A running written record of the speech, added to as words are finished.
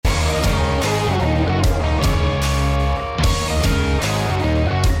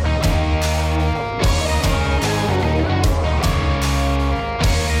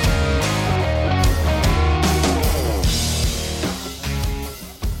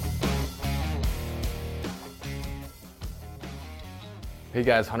Hey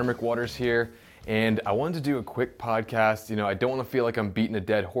guys, Hunter McWaters here, and I wanted to do a quick podcast. I don't want to feel like I'm beating a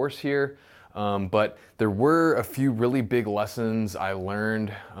dead horse here, but there were a few really big lessons I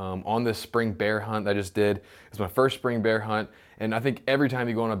learned on this spring bear hunt that I just did. It's my first spring bear hunt, and I think every time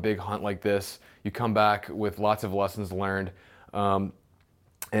you go on a big hunt like this, you come back with lots of lessons learned. And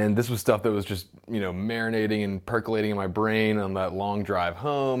this was stuff that was just, marinating and percolating in my brain on that long drive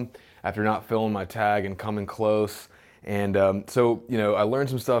home after not filling my tag and coming close. And so, I learned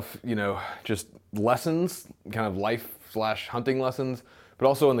some stuff, just lessons, kind of life/hunting lessons, but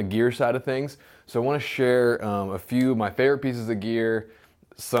also on the gear side of things. So I want to share a few of my favorite pieces of gear,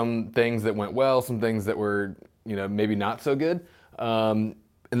 some things that went well, some things that were, maybe not so good. And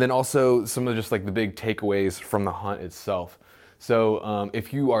then also some of just like the big takeaways from the hunt itself. So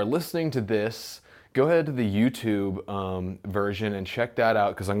if you are listening to this, go ahead to the YouTube version and check that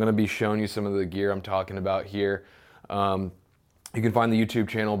out, because I'm going to be showing you some of the gear I'm talking about here. You can find the YouTube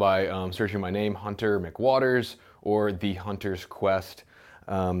channel by searching my name, Hunter McWaters, or The Hunter's Quest.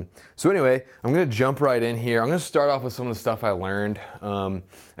 So anyway, I'm going to jump right in here. I'm going to start off with some of the stuff I learned.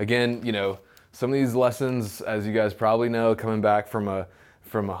 Again, some of these lessons, as you guys probably know, coming back from a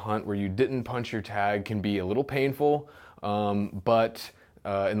hunt where you didn't punch your tag can be a little painful, but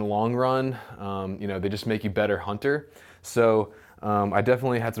in the long run, they just make you a better hunter. So I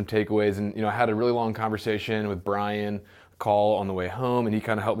definitely had some takeaways, and I had a really long conversation with Brian Call on the way home, and he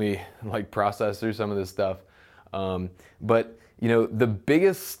kind of helped me process through some of this stuff. But the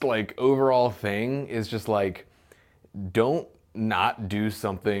biggest overall thing is just don't not do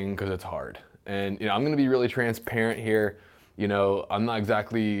something because it's hard. And I'm going to be really transparent here. I'm not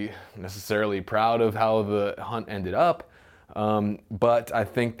exactly necessarily proud of how the hunt ended up. But I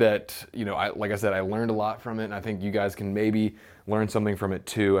think that, like I said, I learned a lot from it, and I think you guys can maybe learn something from it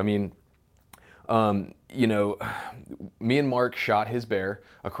too. I mean, me and Mark shot his bear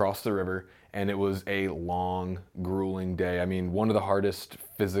across the river, and it was a long, grueling day. I mean, one of the hardest,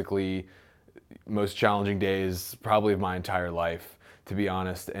 physically, most challenging days probably of my entire life, to be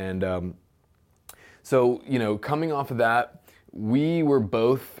honest. And so, coming off of that, we were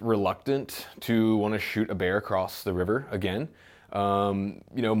both reluctant to want to shoot a bear across the river again.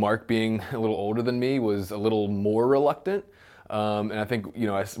 Mark, being a little older than me, was a little more reluctant. And I think,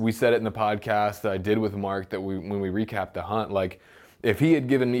 we said it in the podcast that I did with Mark, that when we recapped the hunt, if he had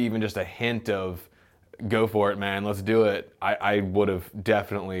given me even just a hint of, go for it, man, let's do it, I would have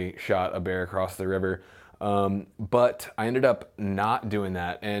definitely shot a bear across the river. But I ended up not doing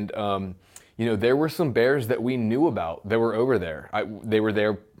that. And, there were some bears that we knew about that were over there. They were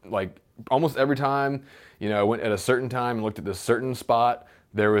there almost every time. I went at a certain time and looked at this certain spot.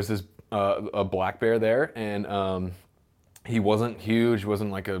 There was this a black bear there, and he wasn't huge,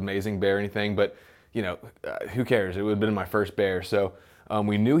 wasn't an amazing bear or anything, but who cares? It would have been my first bear. So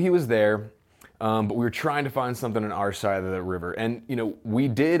we knew he was there, but we were trying to find something on our side of the river. And we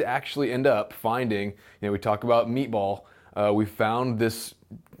did actually end up finding, we talk about meatball, we found this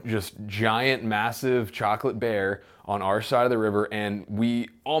just giant, massive chocolate bear on our side of the river, and we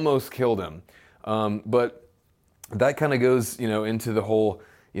almost killed him. But that kind of goes, into the whole,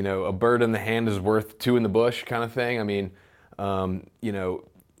 a bird in the hand is worth two in the bush kind of thing. I mean,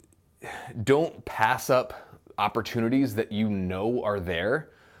 don't pass up opportunities that are there.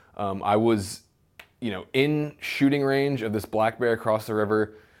 I was, in shooting range of this black bear across the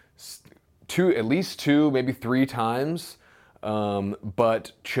river at least two, maybe three times,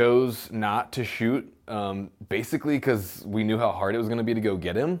 but chose not to shoot, basically because we knew how hard it was going to be to go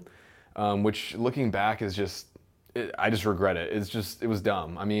get him, which, looking back, is just, I just regret it. It was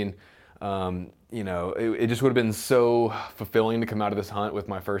dumb. I mean, it just would have been so fulfilling to come out of this hunt with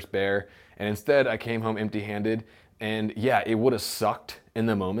my first bear, and instead I came home empty-handed. And yeah, it would have sucked in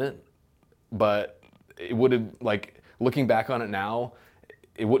the moment, but it would have, looking back on it now,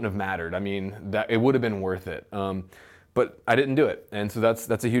 it wouldn't have mattered. I mean, that it would have been worth it. But I didn't do it, and so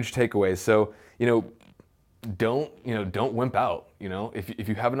that's a huge takeaway. So don't wimp out. If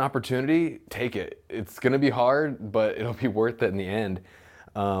you have an opportunity, take it. It's gonna be hard, but it'll be worth it in the end.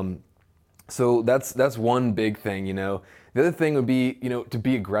 So that's one big thing. The other thing would be to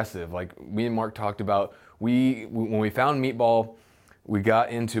be aggressive. Like me and Mark talked about, when we found Meatball, we got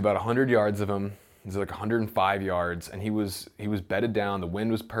into about 100 yards of him. It was 105 yards, and he was bedded down. The wind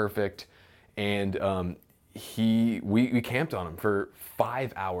was perfect, and we camped on him for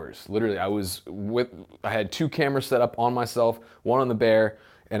 5 hours. Literally, I had two cameras set up on myself, one on the bear,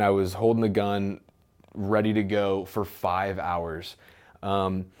 and I was holding the gun ready to go for 5 hours.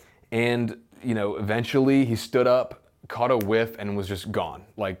 And eventually he stood up, caught a whiff, and was just gone,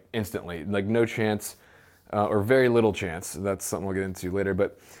 instantly, no chance. or very little chance. That's something we'll get into later.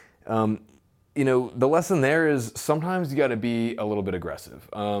 But the lesson there is sometimes you got to be a little bit aggressive.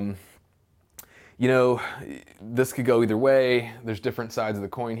 This could go either way. There's different sides of the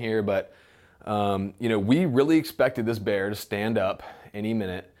coin here, but we really expected this bear to stand up any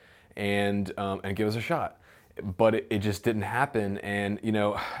minute and give us a shot. But it just didn't happen. And,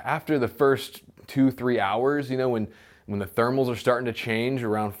 after the first 2-3 hours, when the thermals are starting to change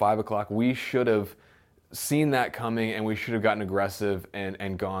around 5 o'clock, we should have seen that coming and we should have gotten aggressive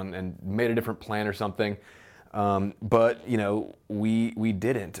and gone and made a different plan or something. But, we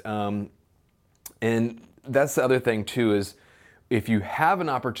didn't. And that's the other thing too, is if you have an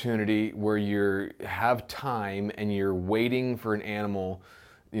opportunity where you have time and you're waiting for an animal,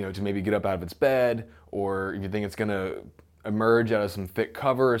 to maybe get up out of its bed, or you think it's going to emerge out of some thick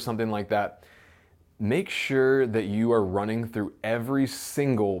cover or something like that, make sure that you are running through every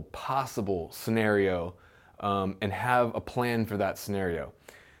single possible scenario and have a plan for that scenario.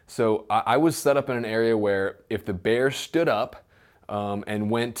 So I was set up in an area where if the bear stood up and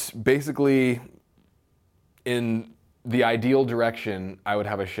went basically in the ideal direction, I would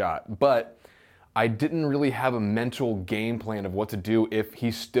have a shot. But I didn't really have a mental game plan of what to do if he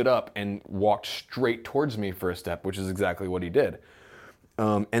stood up and walked straight towards me for a step, which is exactly what he did.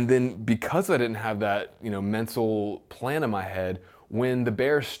 And then because I didn't have that, mental plan in my head, when the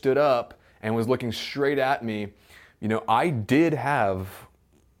bear stood up and was looking straight at me, I did have,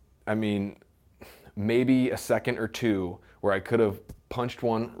 maybe a second or two where I could have punched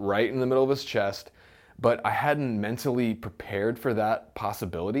one right in the middle of his chest, but I hadn't mentally prepared for that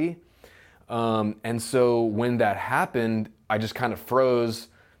possibility. And so when that happened, I just kind of froze.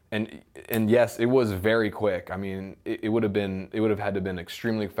 And yes, it was very quick. It would have had to have been an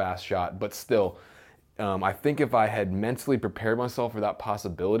extremely fast shot, but still, I think if I had mentally prepared myself for that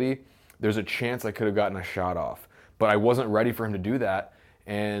possibility, there's a chance I could have gotten a shot off. But I wasn't ready for him to do that,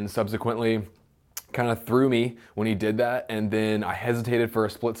 and subsequently kind of threw me when he did that, and then I hesitated for a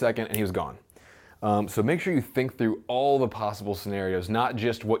split second and he was gone. So make sure you think through all the possible scenarios, not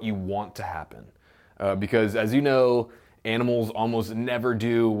just what you want to happen. Because as you know, animals almost never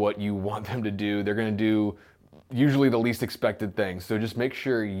do what you want them to do. They're going to do usually the least expected things. So just make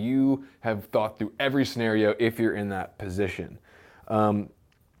sure you have thought through every scenario if you're in that position. And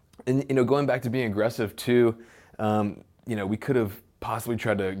going back to being aggressive too, we could have possibly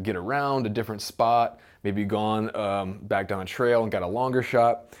tried to get around a different spot, maybe gone back down a trail and got a longer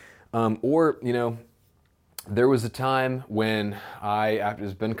shot. Or there was a time when after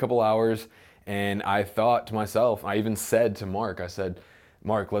it's been a couple hours, and I thought to myself, I even said to Mark, I said,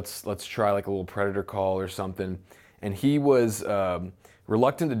 Mark, let's try like a little predator call or something. And he was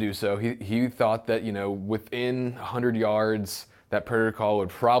reluctant to do so. He thought that, within 100 yards, that predator call would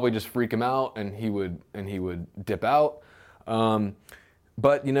probably just freak him out and he would dip out.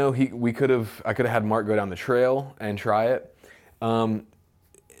 But I could have had Mark go down the trail and try it.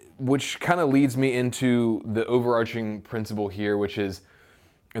 Which kind of leads me into the overarching principle here, which is,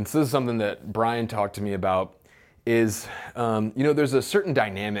 and so this is something that Brian talked to me about, is, there's a certain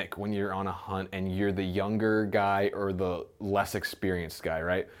dynamic when you're on a hunt and you're the younger guy or the less experienced guy,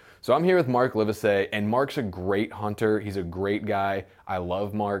 right? So I'm here with Mark Livesay, and Mark's a great hunter. He's a great guy. I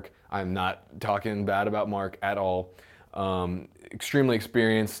love Mark. I'm not talking bad about Mark at all. Extremely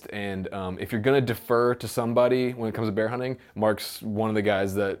experienced, and if you're going to defer to somebody when it comes to bear hunting, Mark's one of the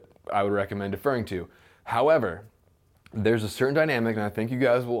guys that I would recommend deferring to. However, there's a certain dynamic, and I think you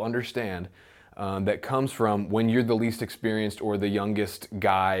guys will understand, that comes from when you're the least experienced or the youngest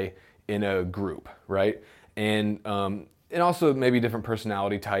guy in a group, right? And also maybe different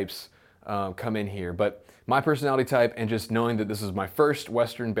personality types come in here. But my personality type, and just knowing that this is my first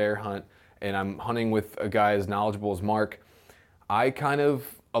Western bear hunt, and I'm hunting with a guy as knowledgeable as Mark, I kind of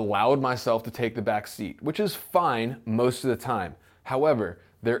allowed myself to take the back seat, which is fine most of the time. However,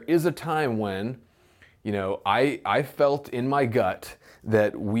 there is a time when, I felt in my gut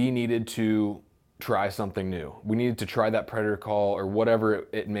that we needed to try something new. We needed to try that predator call or whatever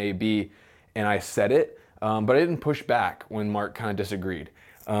it may be, and I said it, but I didn't push back when Mark kind of disagreed.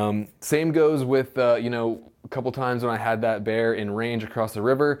 Same goes with, a couple times when I had that bear in range across the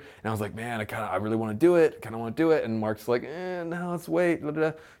river, and I was like, man, I really want to do it, and Mark's like, no, let's wait, blah,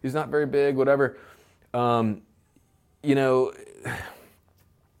 blah, blah. He's not very big, whatever. You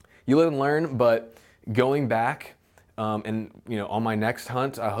live and learn, but going back, and on my next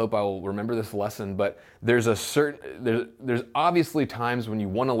hunt, I hope I will remember this lesson, but there's obviously times when you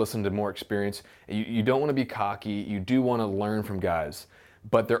want to listen to more experience, you don't want to be cocky, you do want to learn from guys.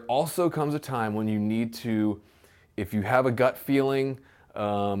 But there also comes a time when you need to, if you have a gut feeling,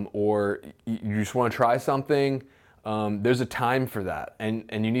 or you just want to try something, there's a time for that, and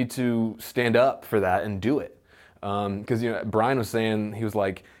you need to stand up for that and do it. Because Brian was saying, he was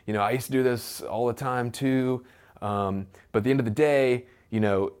like, I used to do this all the time too, but at the end of the day,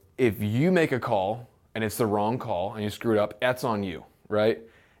 if you make a call and it's the wrong call and you screw it up, that's on you, right?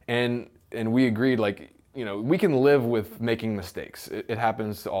 And we agreed, like, we can live with making mistakes. It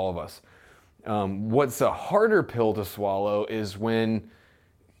happens to all of us. What's a harder pill to swallow is when,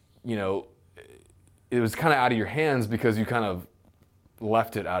 it was kind of out of your hands because you kind of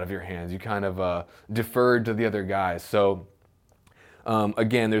left it out of your hands. You kind of deferred to the other guys. So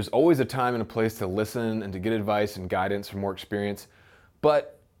again, there's always a time and a place to listen and to get advice and guidance from more experience.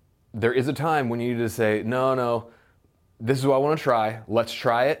 But there is a time when you need to say, no, this is what I want to try. Let's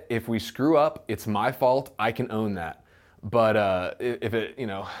try it. If we screw up, it's my fault. I can own that. But if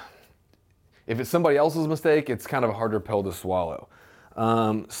it's somebody else's mistake, it's kind of a harder pill to swallow.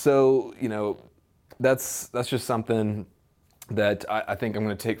 So that's just something that I think I'm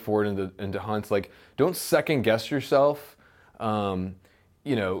going to take forward into hunts. Like, don't second guess yourself, too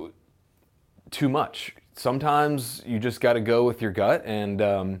much. Sometimes you just got to go with your gut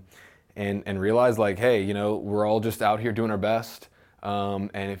and realize, like, hey, we're all just out here doing our best. And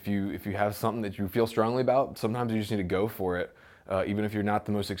if you have something that you feel strongly about, sometimes you just need to go for it, even if you're not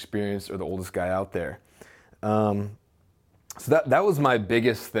the most experienced or the oldest guy out there. So that was my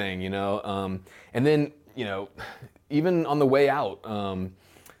biggest thing, and then, even on the way out,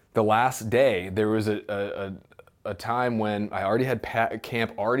 the last day, there was a time when I already had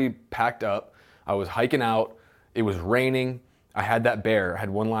camp already packed up. I was hiking out. It was raining. I had that bear. I had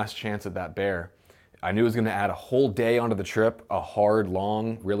one last chance at that bear. I knew it was going to add a whole day onto the trip, a hard,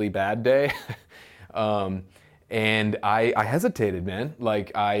 long, really bad day. And I hesitated, man.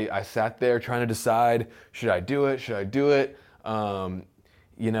 Like, I sat there trying to decide, should I do it? Should I do it? And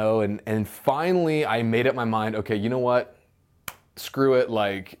finally I made up my mind, okay, you know what? Screw it.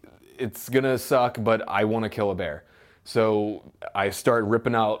 Like, it's gonna suck, but I want to kill a bear. So I start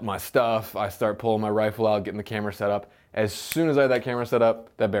ripping out my stuff. I start pulling my rifle out, getting the camera set up. As soon as I had that camera set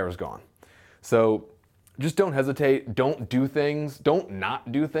up, that bear was gone. So just don't hesitate. Don't do things. Don't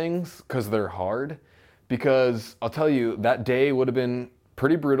not do things because they're hard. Because I'll tell you, that day would have been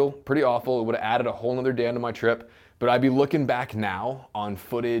pretty brutal, pretty awful. It would have added a whole nother day onto my trip. But I'd be looking back now on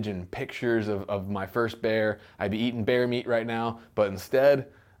footage and pictures of my first bear. I'd be eating bear meat right now. But instead,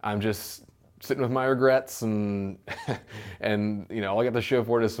 I'm just sitting with my regrets and all I got to show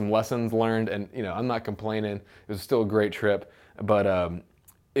for it is some lessons learned. And I'm not complaining. It was still a great trip. But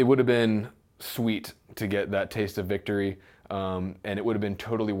it would have been sweet to get that taste of victory. And it would have been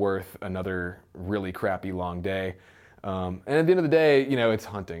totally worth another really crappy long day. And at the end of the day, it's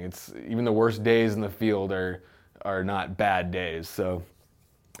hunting. It's even the worst days in the field are not bad days. So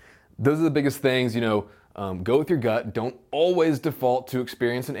those are the biggest things. Go with your gut. Don't always default to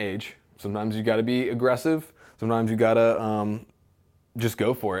experience and age. Sometimes you got to be aggressive. Sometimes you got to just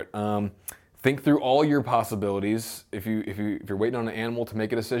go for it. Think through all your possibilities. If you're waiting on an animal to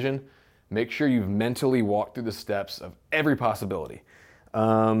make a decision, make sure you've mentally walked through the steps of every possibility.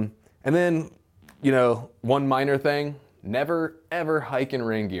 And then, one minor thing, never ever hike in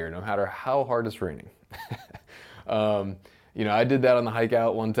rain gear, no matter how hard it's raining. I did that on the hike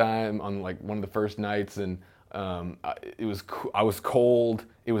out one time on like one of the first nights, and I was cold,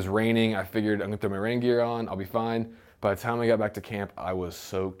 it was raining. I figured I'm gonna throw my rain gear on, I'll be fine. By the time I got back to camp, I was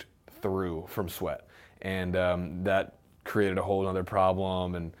soaked through from sweat, and that created a whole other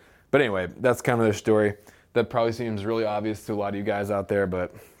problem. But anyway, that's kind of the story. That probably seems really obvious to a lot of you guys out there,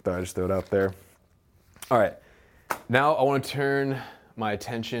 but thought I'd just throw it out there. All right, now I want to turn my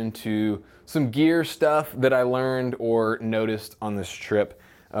attention to some gear stuff that I learned or noticed on this trip,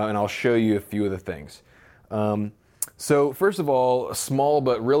 and I'll show you a few of the things. So first of all, a small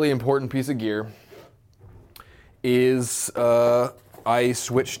but really important piece of gear is I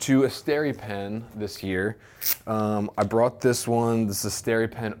switched to a SteriPen this year. I brought this one. This is a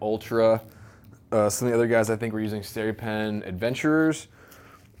SteriPen Ultra. Some of the other guys I think were using SteriPen Adventurers.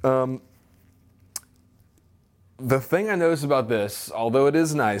 The thing I noticed about this, although it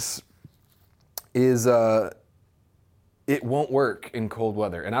is nice, is it won't work in cold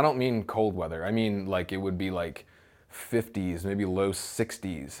weather. And I don't mean cold weather. I mean like it would be like 50s, maybe low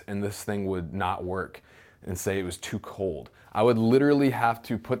 60s, and this thing would not work and say it was too cold. I would literally have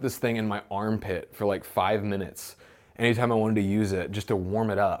to put this thing in my armpit for like 5 minutes anytime I wanted to use it just to warm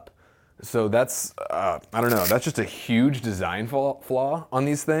it up. So that's, I don't know, that's just a huge design flaw on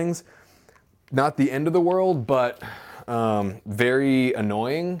these things. Not the end of the world, but very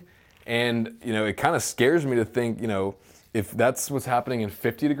annoying. And, it kind of scares me to think, if that's what's happening in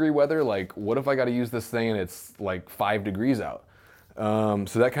 50-degree weather, like what if I got to use this thing and it's like 5 degrees out?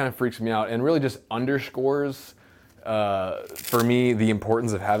 So that kind of freaks me out and really just underscores for me the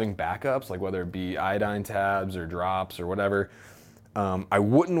importance of having backups, like whether it be iodine tabs or drops or whatever. I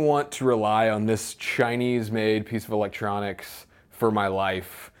wouldn't want to rely on this Chinese-made piece of electronics for my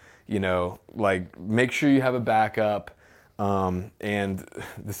life. You know, like make sure you have a backup. And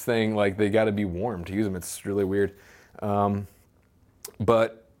this thing, like they got to be warm to use them. It's really weird.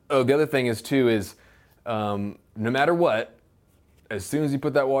 But the other thing is too is no matter what, as soon as you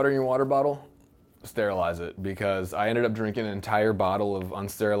put that water in your water bottle, sterilize it, because I ended up drinking an entire bottle of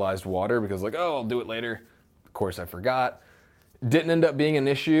unsterilized water because like, oh, I'll do it later. Of course, I forgot. Didn't end up being an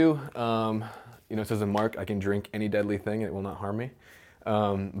issue. You know, it says in Mark, I can drink any deadly thing, it will not harm me.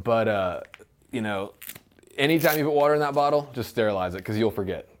 You know, anytime you put water in that bottle, just sterilize it because you'll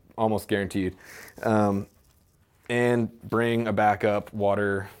forget, almost guaranteed. And bring a backup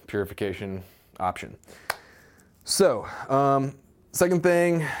water purification option. So, second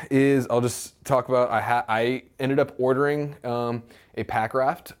thing is I'll just talk about, I ended up ordering a pack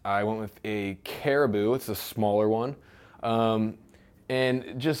raft. I went with a Caribou, it's a smaller one.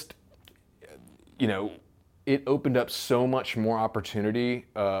 And just, you know, it opened up so much more opportunity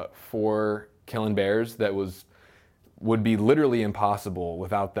for killing bears that would be literally impossible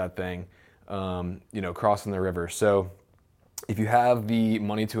without that thing, you know, crossing the river. So if you have the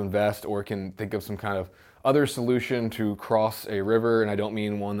money to invest or can think of some kind of other solution to cross a river, and I don't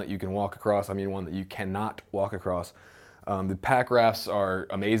mean one that you can walk across, I mean one that you cannot walk across. The pack rafts are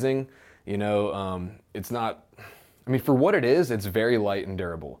amazing. You know, it's not, I mean, for what it is, it's very light and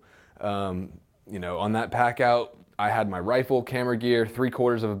durable. You know, on that pack out, I had my rifle, camera gear,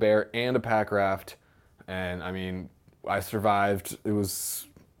 3/4 of a bear, and a pack raft. And I mean, I survived. It was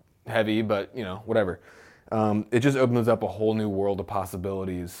heavy, but you know, whatever. It just opens up a whole new world of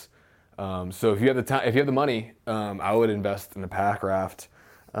possibilities. So if you have the time, if you have the money, I would invest in a pack raft.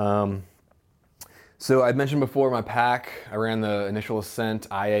 So I'd mentioned before my pack, I ran the Initial Ascent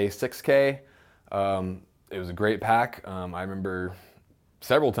IA 6K. It was a great pack. I remember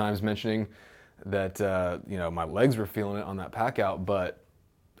several times mentioning that, you know, my legs were feeling it on that pack out, but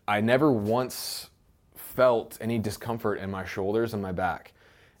I never once felt any discomfort in my shoulders and my back.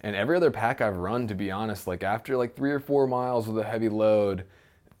 And every other pack I've run, to be honest, like after like 3 or 4 miles with a heavy load,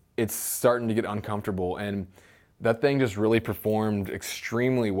 it's starting to get uncomfortable. And that thing just really performed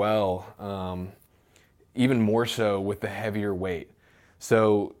extremely well, even more so with the heavier weight.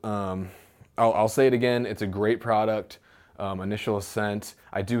 So I'll say it again, it's a great product. Initial Ascent.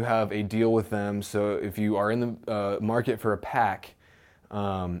 I do have a deal with them, so if you are in the market for a pack,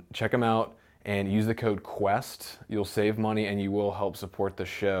 check them out and use the code QUEST. You'll save money and you will help support the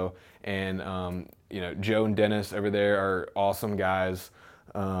show. And you know, Joe and Dennis over there are awesome guys.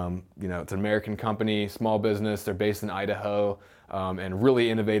 You know, it's an American company, small business. They're based in Idaho, and really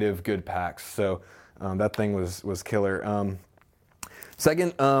innovative, good packs. So that thing was killer.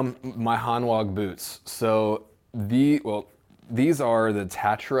 Second, my Hanwag boots. So these are the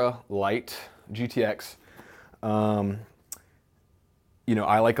Tatra Light GTX. You know,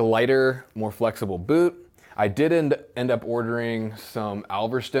 I like a lighter, more flexible boot. I did end up ordering some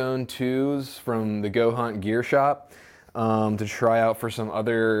Alverstone 2s from the Go Hunt Gear Shop to try out for some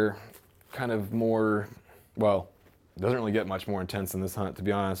other kind of more, well, it doesn't really get much more intense than this hunt, to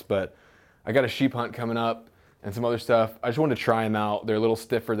be honest, but I got a sheep hunt coming up and some other stuff. I just wanted to try them out. They're a little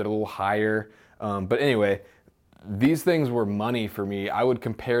stiffer, they're a little higher. But anyway, these things were money for me. I would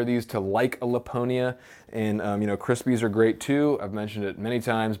compare these to like a Laponia, and you know, Crispies are great too. I've mentioned it many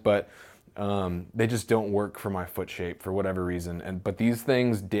times, but they just don't work for my foot shape for whatever reason. But these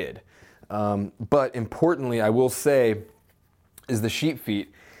things did. But importantly, I will say, is the sheep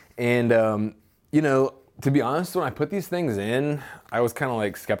feet. And you know, to be honest, when I put these things in, I was kind of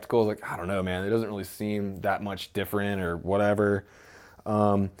like skeptical. I was like, I don't know, man. It doesn't really seem that much different or whatever.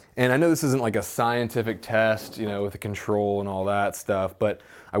 And I know this isn't like a scientific test, you know, with the control and all that stuff, but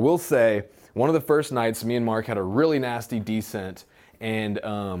I will say one of the first nights me and Mark had a really nasty descent, and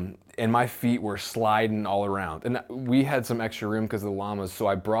my feet were sliding all around. And we had some extra room because of the llamas, so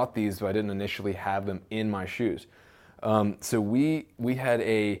I brought these, but I didn't initially have them in my shoes. So we had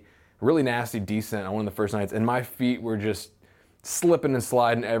a really nasty descent on one of the first nights, and my feet were just slipping and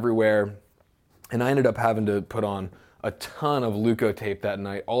sliding everywhere. And I ended up having to put on a ton of Leukotape that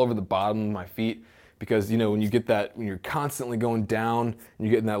night all over the bottom of my feet, because you know, when you get that, when you're constantly going down and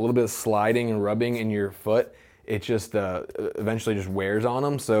you're getting that little bit of sliding and rubbing in your foot, it just eventually just wears on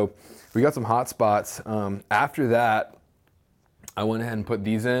them. So we got some hot spots. After that, I went ahead and put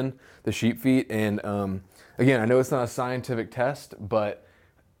these in, the sheep feet, and again, I know it's not a scientific test, but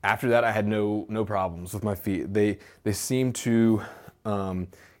after that, I had no problems with my feet. They seem to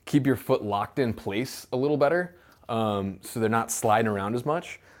keep your foot locked in place a little better, so they're not sliding around as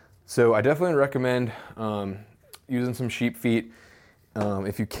much. So I definitely recommend using some sheep feet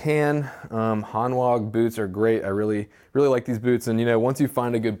if you can. Hanwag boots are great. I really like these boots, and once you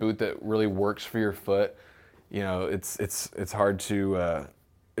find a good boot that really works for your foot, it's hard to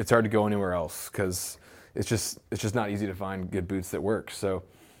go anywhere else, because it's just not easy to find good boots that work. So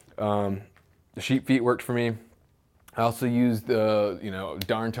the sheep feet worked for me. I also used the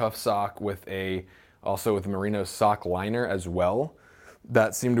Darn Tough sock with a merino sock liner as well.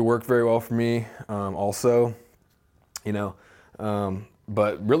 That seemed to work very well for me.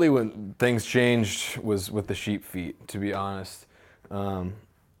 But really when things changed was with the sheep feet, to be honest.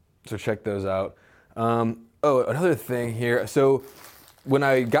 So check those out. Another thing here. So when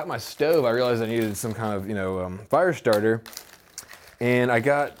I got my stove, I realized I needed some kind of fire starter. And I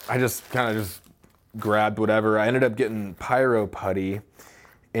just kind of grabbed whatever. I ended up getting Pyro Putty,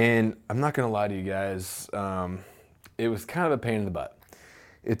 and I'm not gonna lie to you guys, it was kind of a pain in the butt.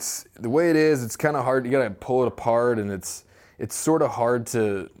 It's the way it is. It's kind of hard. You gotta pull it apart, and it's sort of hard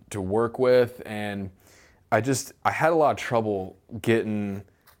to work with. And I had a lot of trouble getting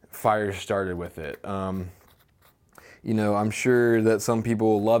fire started with it. I'm sure that some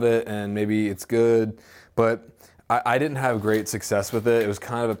people love it and maybe it's good, but I didn't have great success with it. It was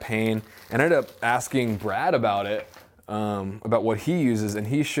kind of a pain. And I ended up asking Brad about it, about what he uses, and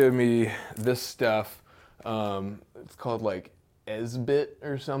he showed me this stuff. It's called like Esbit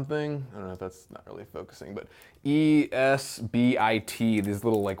or something. I don't know if that's not really focusing, but ESBIT, these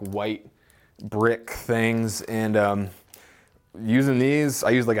little like white brick things. And using these, I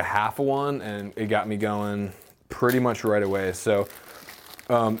used like a half of one, and it got me going pretty much right away. So,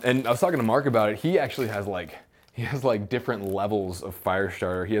 and I was talking to Mark about it. He actually has like different levels of fire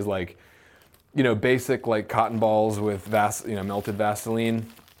starter. He has like, basic like cotton balls with melted Vaseline.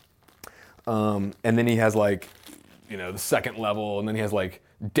 And then he has like, the second level, and then he has like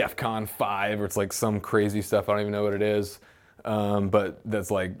DEFCON 5, where it's like some crazy stuff. I don't even know what it is. But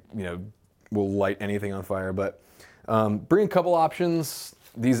that's like, will light anything on fire. But bring a couple options.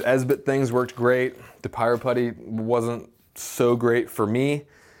 These Esbit things worked great. The Pyro Putty wasn't so great for me.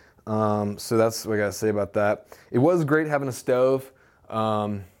 So that's what I gotta say about that. It was great having a stove,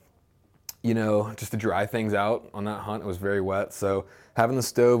 just to dry things out on that hunt. It was very wet, so having the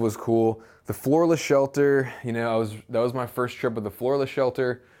stove was cool. The floorless shelter, that was my first trip with the floorless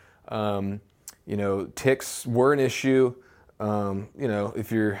shelter. Ticks were an issue.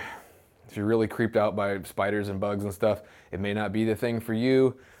 If you're really creeped out by spiders and bugs and stuff, it may not be the thing for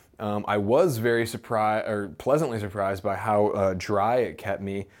you. I was very pleasantly surprised by how dry it kept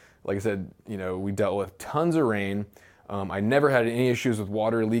me. Like I said, we dealt with tons of rain. I never had any issues with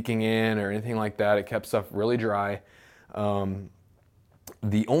water leaking in or anything like that. It kept stuff really dry.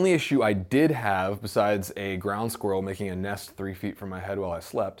 The only issue I did have, besides a ground squirrel making a nest 3 feet from my head while I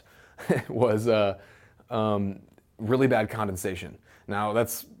slept, was really bad condensation. Now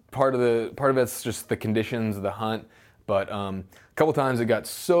that's part of it's just the conditions of the hunt, but a couple times it got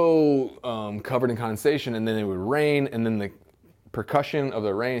so covered in condensation, and then it would rain, and then the percussion of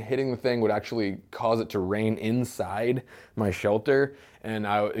the rain hitting the thing would actually cause it to rain inside my shelter. And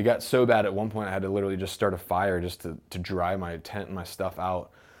it got so bad at one point I had to literally just start a fire just to dry my tent and my stuff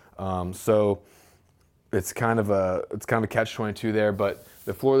out. So it's kind of a catch-22 there. But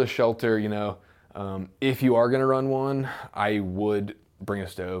the floorless shelter, if you are going to run one, I would bring a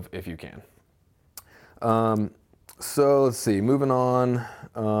stove if you can. So let's see, moving on.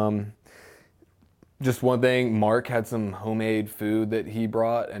 Just one thing, Mark had some homemade food that he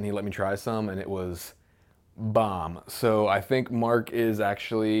brought, and he let me try some, and it was bomb. So I think Mark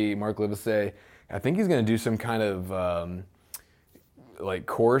Livesay, I think he's gonna do some kind of like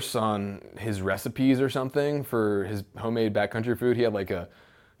course on his recipes or something for his homemade backcountry food. He had like a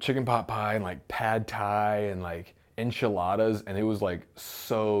chicken pot pie and like pad thai and like enchiladas, and it was like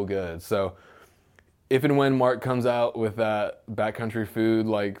so good. So if and when Mark comes out with that backcountry food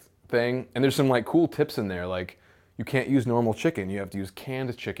like thing, and there's some like cool tips in there, like you can't use normal chicken, you have to use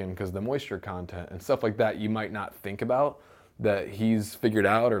canned chicken because of the moisture content and stuff like that you might not think about, that he's figured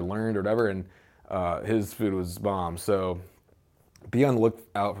out or learned or whatever. And his food was bomb, so be on the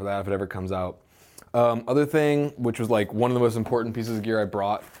lookout for that if it ever comes out. Other thing, which was like one of the most important pieces of gear I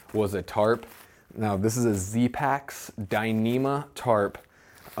brought, was a tarp. Now this is a Zpacks Dyneema tarp,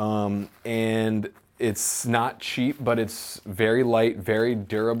 and it's not cheap, but it's very light, very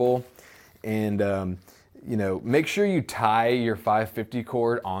durable. And make sure you tie your 550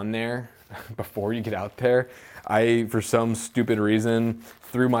 cord on there before you get out there. I, for some stupid reason,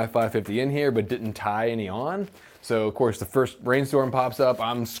 threw my 550 in here but didn't tie any on. So of course the first rainstorm pops up,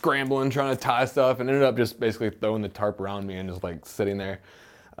 I'm scrambling trying to tie stuff and ended up just basically throwing the tarp around me and just like sitting there.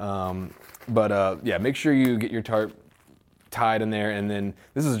 Yeah, make sure you get your tarp tied in there, and then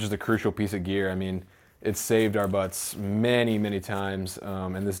this is just a crucial piece of gear. I mean, it's saved our butts many, many times,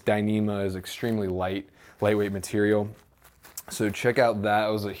 and this Dyneema is extremely lightweight material. So check out that.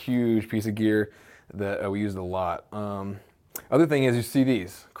 It was a huge piece of gear that we used a lot. Other thing is you see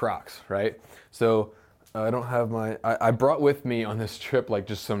these Crocs, right? So I don't have my, I brought with me on this trip like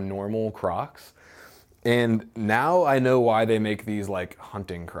just some normal Crocs. And now I know why they make these like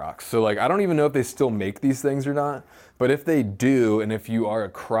hunting Crocs. So like, I don't even know if they still make these things or not, but if they do, and if you are a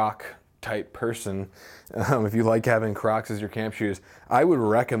Croc type person, if you like having Crocs as your camp shoes, I would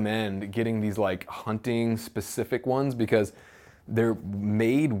recommend getting these like hunting specific ones because they're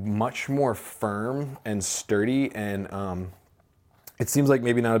made much more firm and sturdy, and it seems like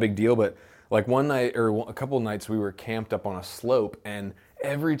maybe not a big deal, but like one night or a couple of nights we were camped up on a slope, and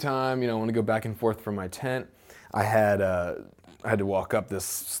every time, I want to go back and forth from my tent, I had to walk up this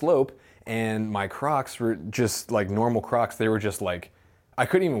slope, and my Crocs were just like normal Crocs. They were just like, I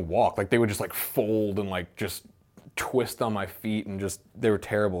couldn't even walk. Like they would just like fold and like just twist on my feet, and just, they were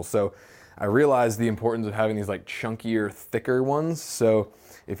terrible. So I realized the importance of having these like chunkier, thicker ones. So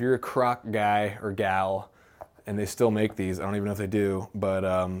if you're a Croc guy or gal, and they still make these, I don't even know if they do,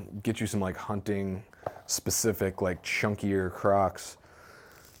 but get you some like hunting specific, like chunkier Crocs.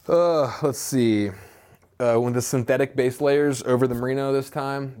 Let's see. When the synthetic base layers over the merino this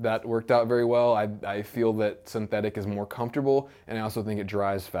time, that worked out very well. I feel that synthetic is more comfortable, and I also think it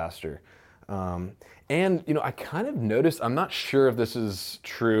dries faster. And I kind of noticed, I'm not sure if this is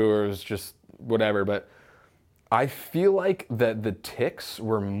true or is just whatever, but I feel like that the ticks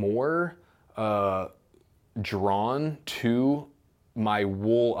were more drawn to my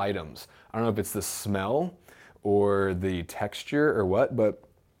wool items. I don't know if it's the smell or the texture or what, but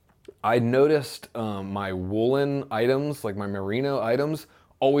I noticed my woolen items, like my merino items,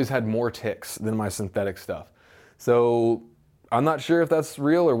 always had more ticks than my synthetic stuff. So I'm not sure if that's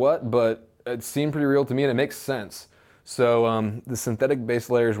real or what, but it seemed pretty real to me, and it makes sense. So the synthetic base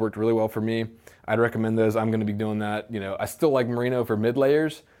layers worked really well for me. I'd recommend those. I'm going to be doing that. I still like merino for mid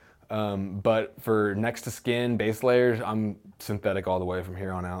layers, but for next to skin base layers, I'm synthetic all the way from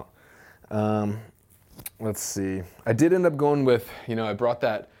here on out. Let's see. I did end up going with, I brought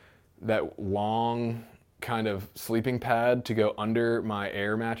that long kind of sleeping pad to go under my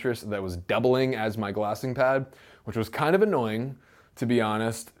air mattress that was doubling as my glassing pad, which was kind of annoying, to be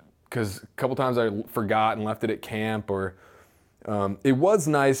honest, because a couple times I forgot and left it at camp, or it was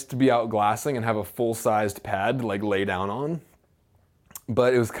nice to be out glassing and have a full-sized pad to like lay down on,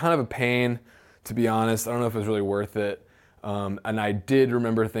 but it was kind of a pain, to be honest. I don't know if it was really worth it. And I did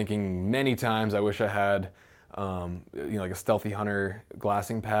remember thinking many times I wish I had like a Stealthy Hunter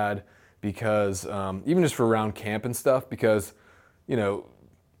glassing pad, because even just for around camp and stuff, because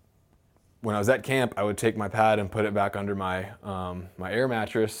when I was at camp, I would take my pad and put it back under my my air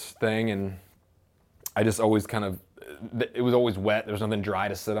mattress thing, and I just always it was always wet. There was nothing dry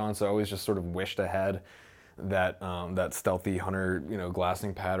to sit on, so I always just sort of wished I had that that Stealthy Hunter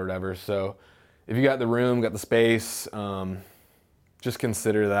glassing pad or whatever. So if you got the room, got the space, just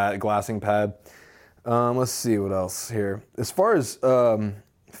consider that glassing pad. Let's see what else here. As far as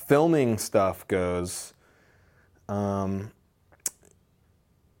filming stuff goes, Brian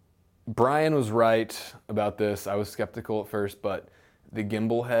was right about this. I was skeptical at first, but the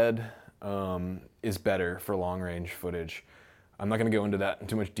gimbal head is better for long range footage. I'm not going to go into that in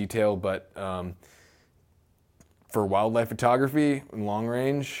too much detail, but for wildlife photography in long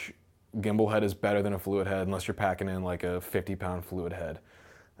range, gimbal head is better than a fluid head, unless you're packing in like a 50-pound fluid head.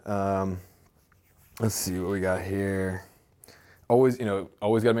 Let's see what we got here. Always got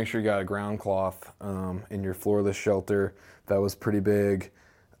to make sure you got a ground cloth in your floorless shelter. That was pretty big.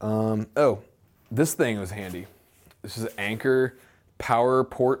 This thing was handy. This is Anker Power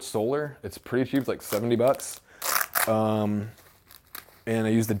Port Solar. It's pretty cheap, it's like $70. And I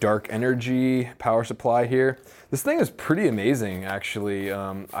used the Dark Energy power supply here. This thing is pretty amazing, actually.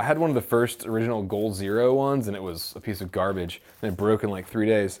 I had one of the first original Gold Zero ones, and it was a piece of garbage, and it broke in like 3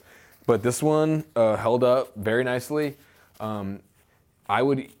 days. But this one held up very nicely. I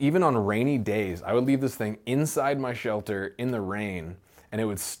would, even on rainy days, I would leave this thing inside my shelter in the rain, and it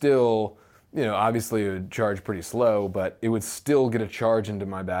would still, obviously it would charge pretty slow, but it would still get a charge into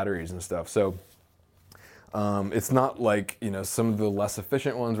my batteries and stuff. So it's not like, some of the less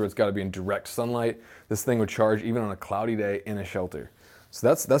efficient ones where it's got to be in direct sunlight. This thing would charge even on a cloudy day in a shelter.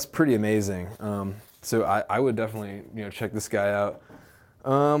 So that's pretty amazing. So I would definitely, check this guy out.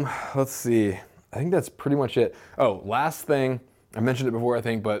 Let's see. I think that's pretty much it. Oh, last thing, I mentioned it before, I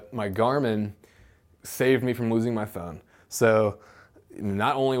think, but my Garmin saved me from losing my phone. So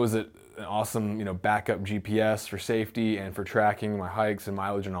not only was it an awesome, backup GPS for safety and for tracking my hikes and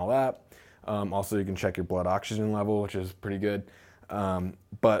mileage and all that. Also, you can check your blood oxygen level, which is pretty good.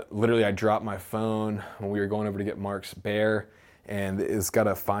 But literally, I dropped my phone when we were going over to get Mark's bear, and it's got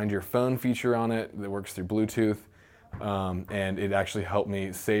a find your phone feature on it that works through Bluetooth. And it actually helped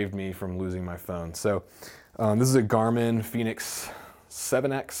me, saved me from losing my phone. So this is a Garmin Fenix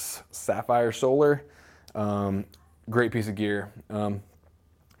 7X Sapphire Solar. Great piece of gear.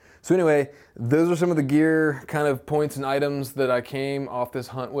 So anyway, those are some of the gear kind of points and items that I came off this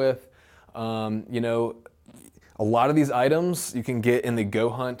hunt with. A lot of these items you can get in the Go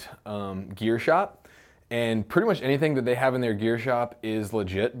Hunt gear shop, and pretty much anything that they have in their gear shop is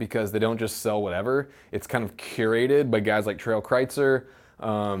legit because they don't just sell whatever. It's kind of curated by guys like Trail Kreitzer,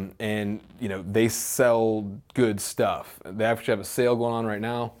 and they sell good stuff. They actually have a sale going on right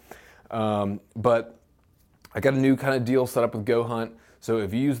now, but I got a new kind of deal set up with Go Hunt. So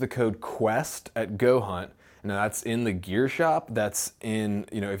if you use the code QUEST at Go Hunt, now that's in the gear shop, that's in,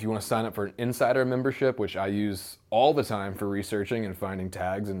 if you want to sign up for an insider membership, which I use all the time for researching and finding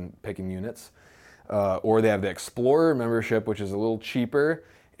tags and picking units, or they have the Explorer membership, which is a little cheaper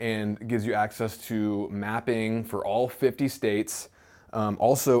and gives you access to mapping for all 50 states.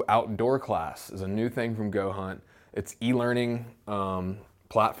 Also, Outdoor Class is a new thing from Go Hunt. It's e-learning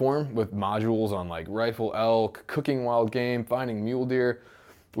platform with modules on like rifle elk, cooking wild game, finding mule deer,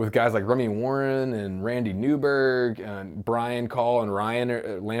 with guys like Remy Warren and Randy Newberg and Brian Call and Ryan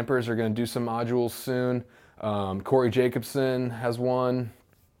Lampers are going to do some modules soon. Corey Jacobson has one,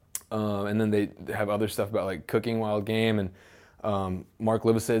 and then they have other stuff about like cooking wild game, and Mark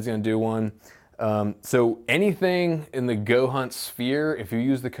Livesay is going to do one. So anything in the Go Hunt sphere, if you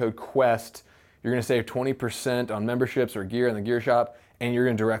use the code QUEST, you're going to save 20% on memberships or gear in the gear shop, and you're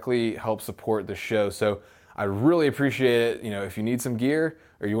going to directly help support the show. So I really appreciate it. If you need some gear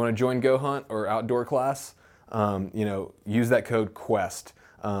or you want to join Go Hunt or Outdoor Class, use that code QUEST.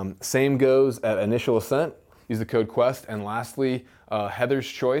 Same goes at Initial Ascent. Use the code QUEST. And lastly, Heather's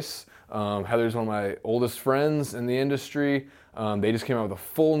Choice. Heather's one of my oldest friends in the industry. They just came out with a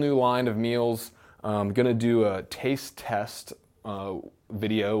full new line of meals. I'm going to do a taste test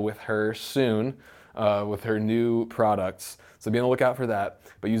video with her soon with her new products. So be on the lookout for that.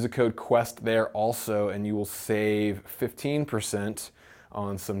 But use the code QUEST there also, and you will save 15%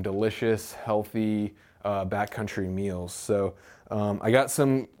 on some delicious, healthy backcountry meals. So I got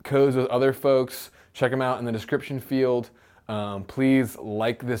some codes with other folks. Check them out in the description field. Please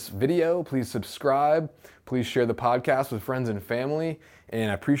like this video. Please subscribe. Please share the podcast with friends and family.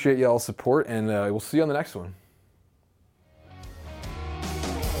 And I appreciate y'all's support, and we'll see you on the next one.